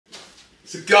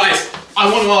So guys, I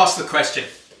want to ask the question,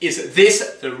 is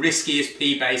this the riskiest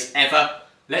P bass ever?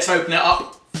 Let's open it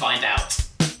up, find out.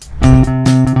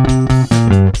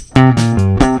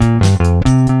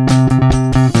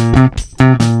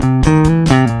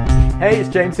 Hey, it's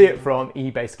James here from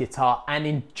eBassGuitar, and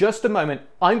in just a moment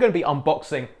I'm going to be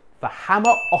unboxing the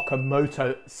Hama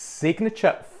Okamoto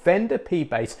signature Fender P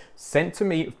bass sent to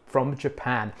me from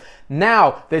Japan.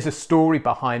 Now, there's a story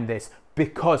behind this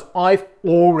because I've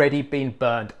already been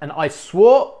burned, and I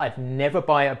swore I'd never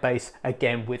buy a bass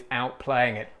again without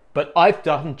playing it, but I've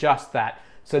done just that.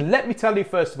 So let me tell you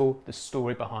first of all the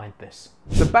story behind this.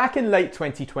 So back in late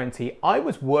 2020, I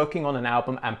was working on an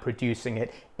album and producing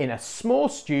it in a small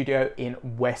studio in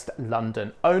West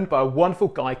London, owned by a wonderful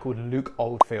guy called Luke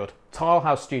Oldfield.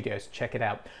 Tilehouse Studios, check it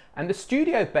out. And the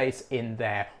studio bass in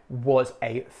there was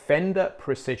a Fender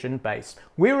Precision bass.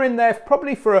 We were in there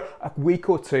probably for a week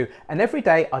or two, and every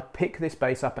day I'd pick this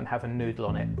bass up and have a noodle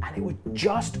on it, and it would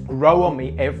just grow on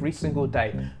me every single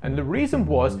day. And the reason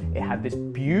was it had this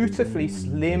beautifully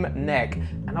slim neck,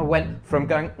 and I went from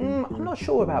going, I'm not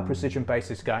sure about precision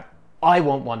basses, going, I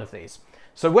want one of these.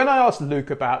 So when I asked Luke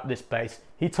about this bass,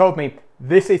 he told me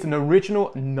this is an original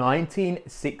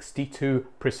 1962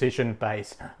 precision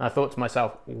bass. And I thought to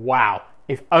myself, wow,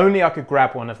 if only I could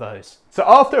grab one of those. So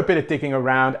after a bit of digging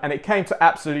around, and it came to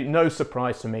absolutely no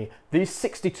surprise to me, these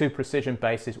 62 precision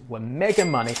basses were mega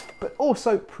money, but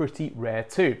also pretty rare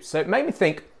too. So it made me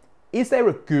think, is there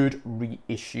a good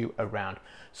reissue around?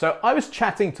 So I was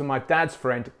chatting to my dad's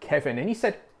friend, Kevin, and he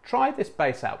said, try this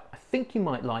bass out. I think you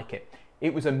might like it.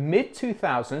 It was a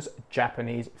mid-2000s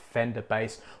Japanese Fender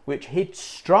bass, which he'd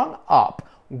strung up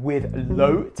with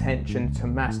low-tension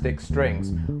tomastic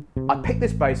strings. I picked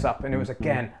this bass up and it was,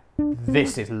 again,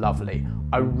 this is lovely.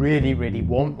 I really, really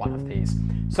want one of these.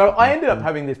 So I ended up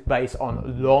having this bass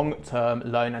on long-term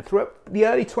loan, and throughout the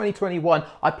early 2021,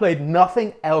 I played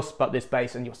nothing else but this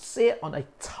bass, and you'll see it on a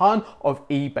ton of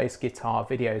eBassGuitar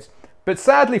videos. But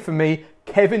sadly for me,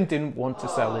 Kevin didn't want to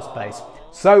sell this bass.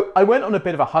 So I went on a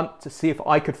bit of a hunt to see if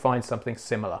I could find something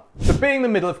similar. So being in the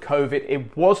middle of COVID,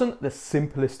 it wasn't the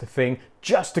simplest thing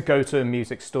just to go to a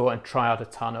music store and try out a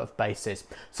ton of basses.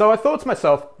 So I thought to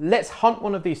myself, let's hunt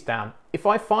one of these down. If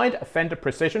I find a Fender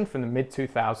Precision from the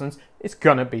mid-2000s, it's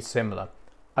gonna be similar.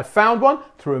 I found one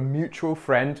through a mutual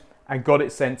friend and got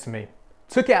it sent to me.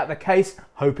 Took it out of the case,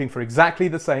 hoping for exactly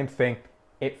the same thing.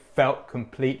 It felt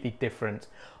completely different.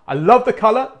 I love the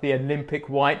color, the Olympic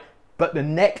white, but the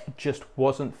neck just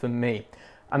wasn't for me.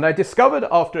 And I discovered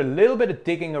after a little bit of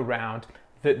digging around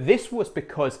that this was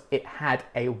because it had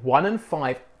a 1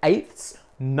 5/8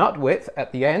 nut width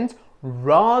at the end,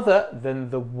 rather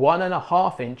than the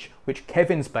 1.5 inch which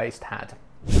Kevin's bass had.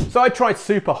 So I tried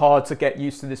super hard to get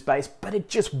used to this bass, but it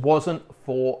just wasn't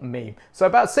for me. So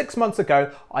about 6 months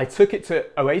ago, I took it to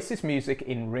Oasis Music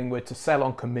in Ringwood to sell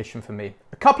on commission for me.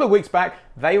 A couple of weeks back,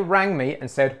 they rang me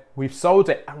and said, we've sold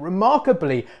it. And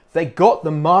remarkably, they got the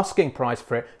masking price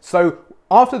for it. So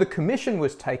after the commission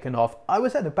was taken off, I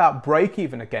was at about break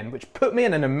even again, which put me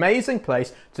in an amazing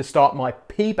place to start my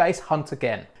P-bass hunt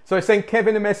again. So I sent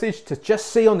Kevin a message to just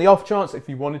see on the off chance if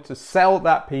he wanted to sell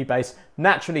that P-bass.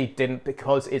 Naturally he didn't,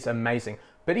 because it's amazing.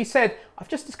 But he said, I've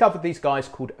just discovered these guys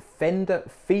called Fender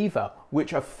Fever,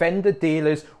 which are Fender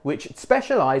dealers which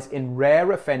specialize in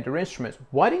rarer Fender instruments.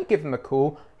 Why don't you give them a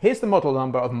call? Here's the model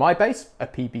number of my bass, a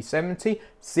PB70,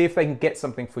 see if they can get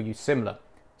something for you similar.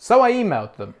 So I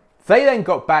emailed them. They then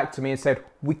got back to me and said,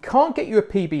 we can't get you a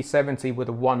PB70 with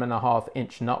a 1.5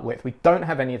 inch nut width. We don't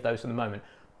have any of those at the moment.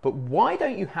 But why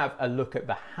don't you have a look at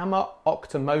the Hama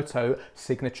Okamoto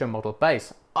signature model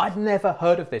bass? I'd never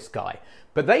heard of this guy.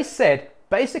 But they said,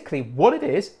 basically what it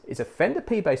is a Fender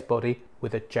P-bass body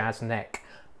with a jazz neck.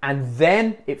 And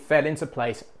then it fell into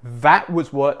place. That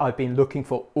was what I've been looking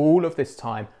for all of this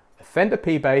time. A Fender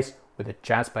P-bass with a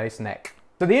jazz bass neck.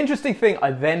 So the interesting thing I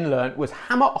then learned was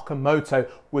Hama Okamoto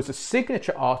was a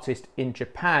signature artist in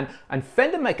Japan, and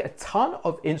Fender make a ton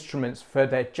of instruments for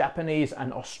their Japanese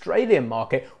and Australian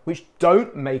market which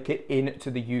don't make it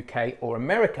into the UK or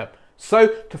America. So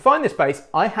to find this bass,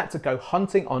 I had to go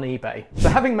hunting on eBay. So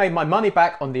having made my money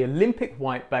back on the Olympic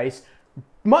white bass,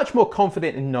 much more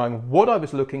confident in knowing what I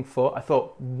was looking for, I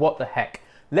thought, what the heck?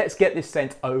 Let's get this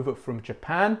sent over from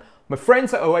Japan. My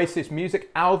friends at Oasis Music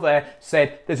out there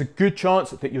said there's a good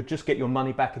chance that you'll just get your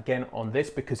money back again on this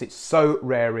because it's so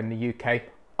rare in the UK.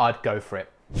 I'd go for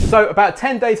it. So about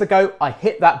 10 days ago, I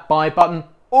hit that buy button,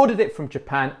 ordered it from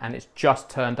Japan, and it's just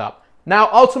turned up. Now,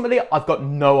 ultimately, I've got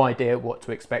no idea what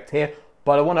to expect here,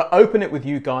 but I want to open it with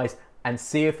you guys and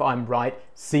see if I'm right,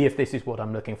 see if this is what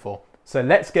I'm looking for. So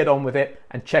let's get on with it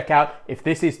and check out if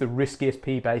this is the riskiest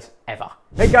P bass ever.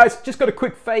 Hey guys, just got a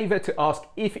quick favor to ask.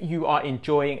 If you are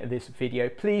enjoying this video,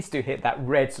 please do hit that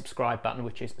red subscribe button,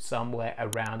 which is somewhere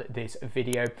around this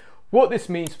video. What this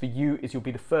means for you is you'll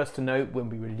be the first to know when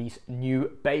we release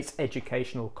new bass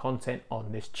educational content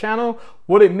on this channel.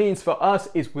 What it means for us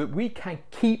is that we can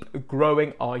keep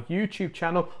growing our YouTube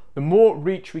channel. The more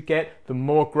reach we get, the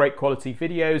more great quality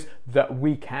videos that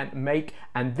we can make,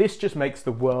 and this just makes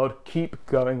the world keep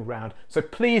going round. So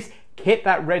please hit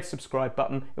that red subscribe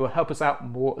button. It will help us out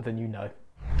more than you know.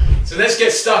 So let's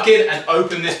get stuck in and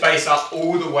open this bass up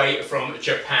all the way from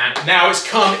Japan. Now it's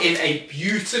come in a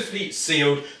beautifully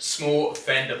sealed small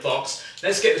Fender box.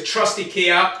 Let's get the trusty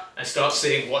key out and start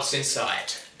seeing what's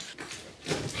inside.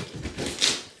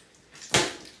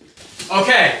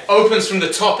 Okay, opens from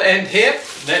the top end here.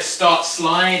 Let's start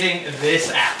sliding this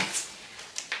out.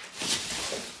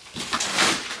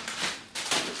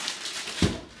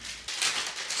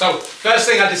 So, first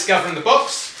thing I discover in the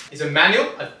box is a manual.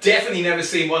 I've definitely never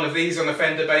seen one of these on a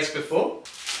Fender bass before.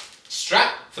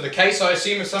 Strap for the case, I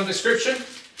assume, of some description.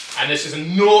 And this is an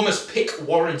enormous pick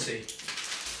warranty.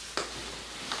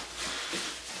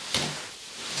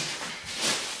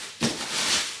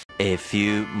 A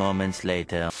few moments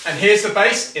later. And here's the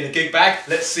bass in a gig bag.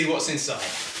 Let's see what's inside.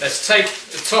 Let's take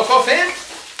the top off here.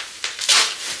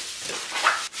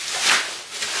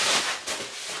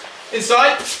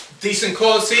 Inside, decent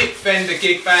quality Fender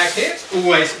gig bag here.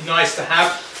 Always nice to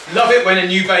have. Love it when a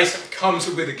new bass comes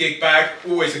with a gig bag.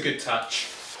 Always a good touch.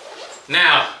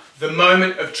 Now, the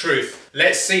moment of truth.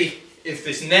 Let's see if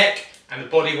this neck and the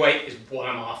body weight is what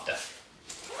I'm after.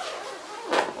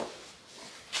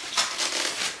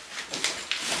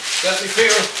 Certainly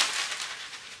feel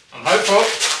I'm hopeful.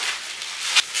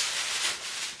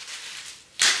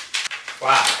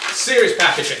 Wow, serious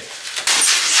packaging.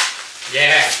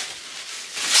 Yeah.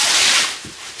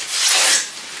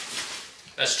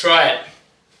 Let's try it.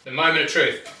 The moment of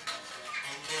truth.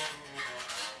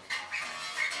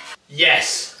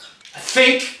 Yes, I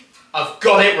think I've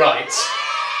got it right.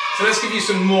 So let's give you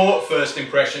some more first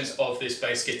impressions of this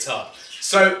bass guitar.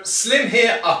 So slim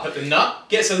here up at the nut,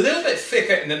 gets a little bit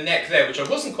thicker in the neck there, which I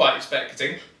wasn't quite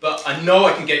expecting, but I know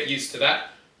I can get used to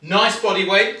that. Nice body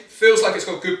weight, feels like it's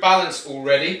got good balance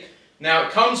already. Now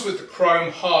it comes with the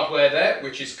chrome hardware there,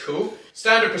 which is cool.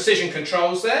 Standard precision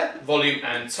controls there, volume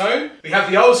and tone. We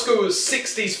have the old school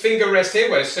 60s finger rest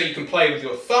here, where so you can play with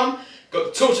your thumb.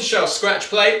 Got the tortoiseshell scratch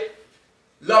plate.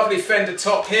 Lovely Fender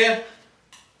top here.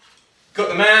 Got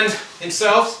the man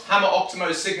himself, Hama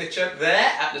Okamoto signature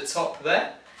there at the top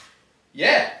there.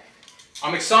 Yeah,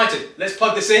 I'm excited. Let's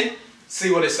plug this in, see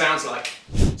what it sounds like.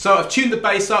 So I've tuned the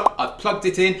bass up, I've plugged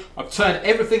it in, I've turned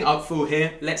everything up full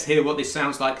here. Let's hear what this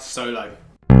sounds like solo.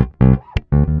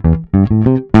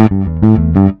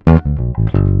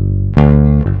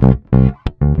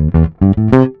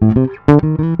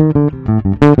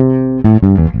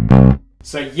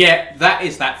 So yeah, that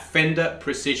is that Fender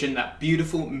precision, that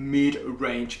beautiful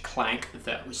mid-range clank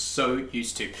that I was so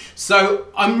used to. So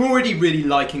I'm already really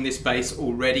liking this bass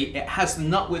already. It has the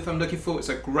nut width I'm looking for. It's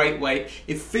a great weight.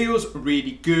 It feels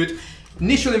really good.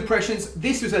 Initial impressions,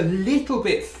 this was a little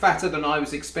bit fatter than I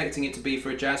was expecting it to be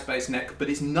for a jazz bass neck, but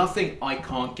it's nothing I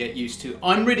can't get used to.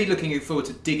 I'm really looking forward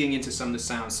to digging into some of the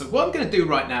sounds. So what I'm going to do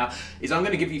right now is I'm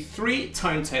going to give you 3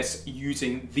 tone tests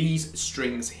using these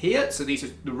strings here. So these are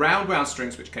the round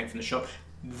strings which came from the shop.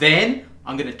 Then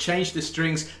I'm going to change the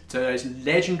strings to those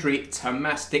legendary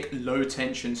Tomastic low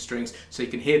tension strings so you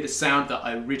can hear the sound that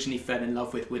I originally fell in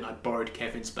love with when I borrowed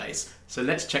Kevin's bass. So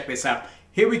let's check this out.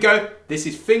 Here we go. This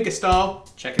is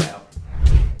fingerstyle. Check it out.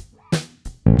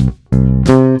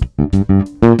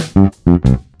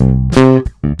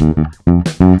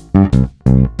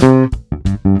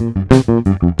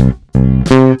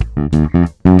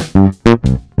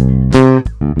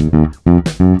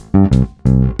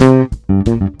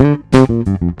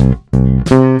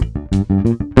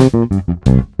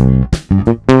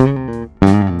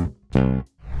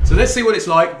 So let's see what it's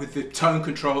like with the tone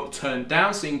control turned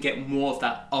down so you can get more of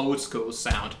that old school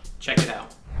sound. Check it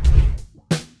out.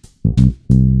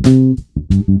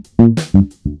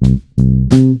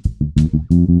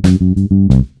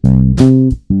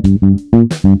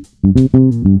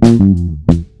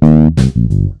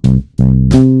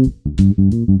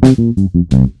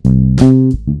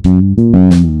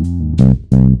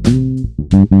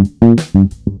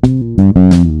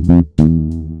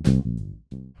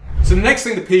 So the next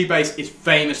thing the P bass is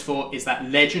famous for is that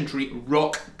legendary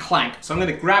rock clank. So I'm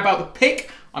going to grab out the pick,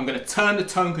 I'm going to turn the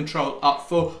tone control up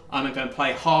full, and I'm going to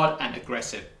play hard and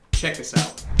aggressive. Check this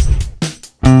out.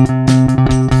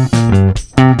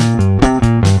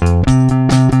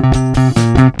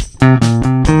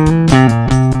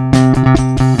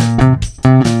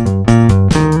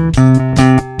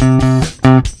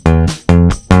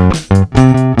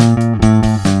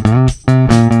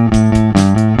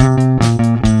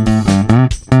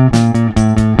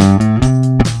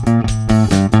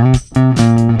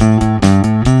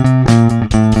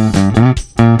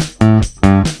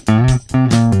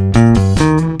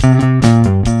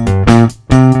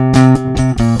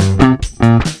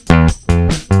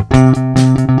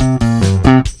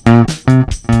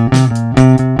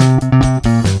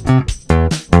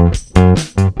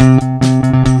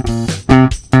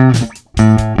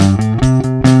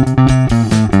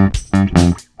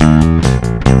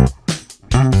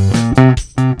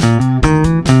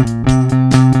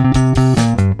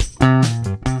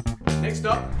 Next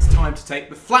up, it's time to take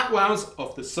the flat wows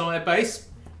off the sire bass,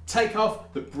 take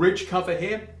off the bridge cover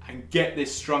here, and get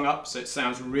this strung up so it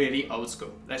sounds really old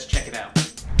school. Let's check it out.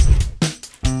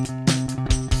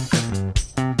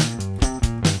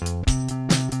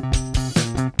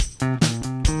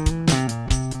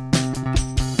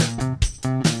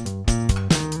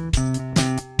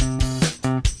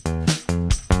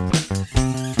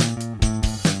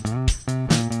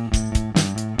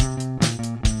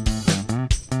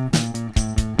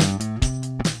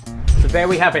 There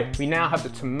we have it. We now have the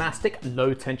Tomastic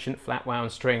low tension flat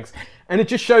wound strings. And it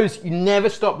just shows you never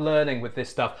stop learning with this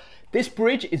stuff. This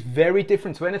bridge is very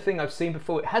different to anything I've seen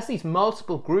before. It has these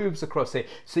multiple grooves across it,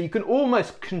 so you can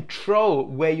almost control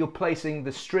where you're placing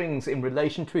the strings in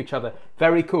relation to each other.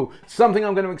 Very cool. Something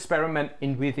I'm going to experiment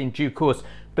with in due course.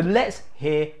 But let's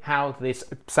hear how this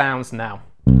sounds now.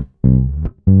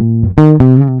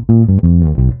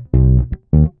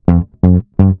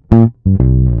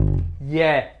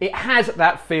 Yeah, it has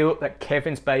that feel that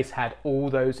Kevin's bass had all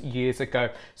those years ago.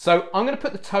 So I'm going to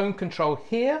put the tone control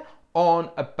here on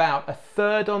about a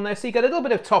third on there, so you get a little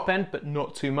bit of top end but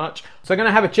not too much. So I'm going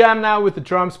to have a jam now with the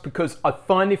drums because I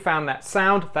finally found that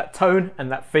sound, that tone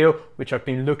and that feel which I've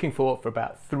been looking for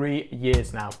about 3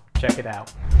 years now. Check it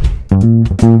out.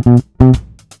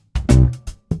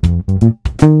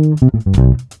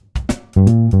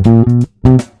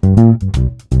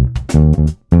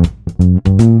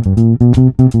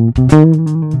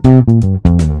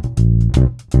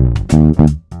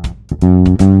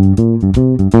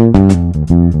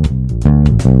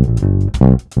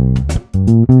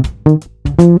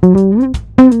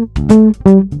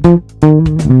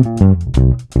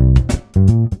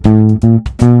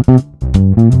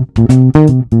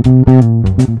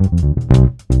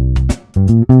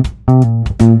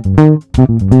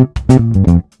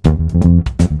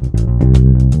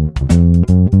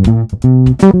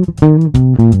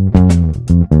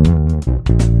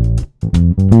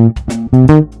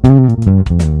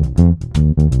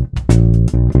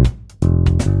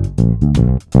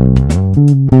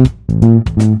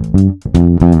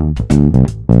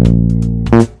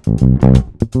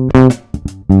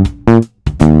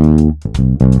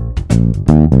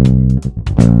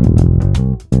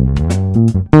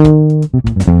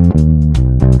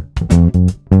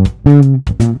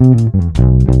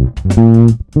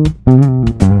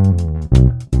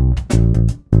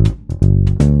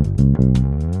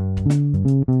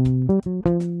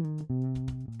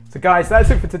 So guys, that's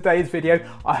it for today's video.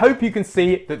 I hope you can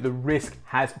see that the risk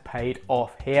has paid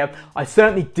off here. I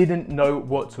certainly didn't know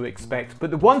what to expect,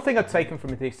 but the one thing I've taken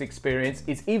from this experience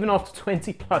is even after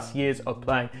 20 plus years of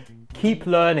playing, keep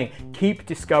learning, keep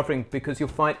discovering, because you'll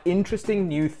find interesting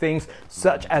new things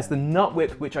such as the nut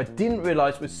width, which I didn't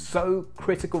realize was so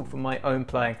critical for my own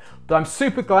playing. But I'm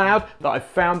super glad that I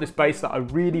found this bass that I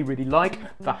really, really like,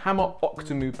 the Hama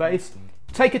Okamoto bass.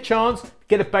 Take a chance,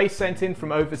 get a bass sent in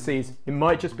from overseas. It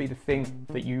might just be the thing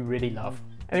that you really love.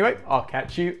 Anyway, I'll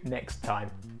catch you next time.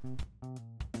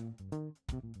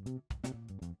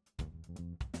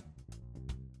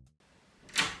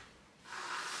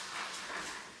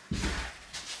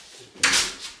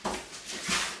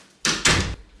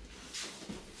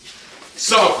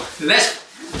 So, let's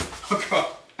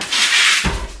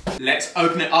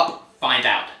open it up, find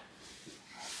out.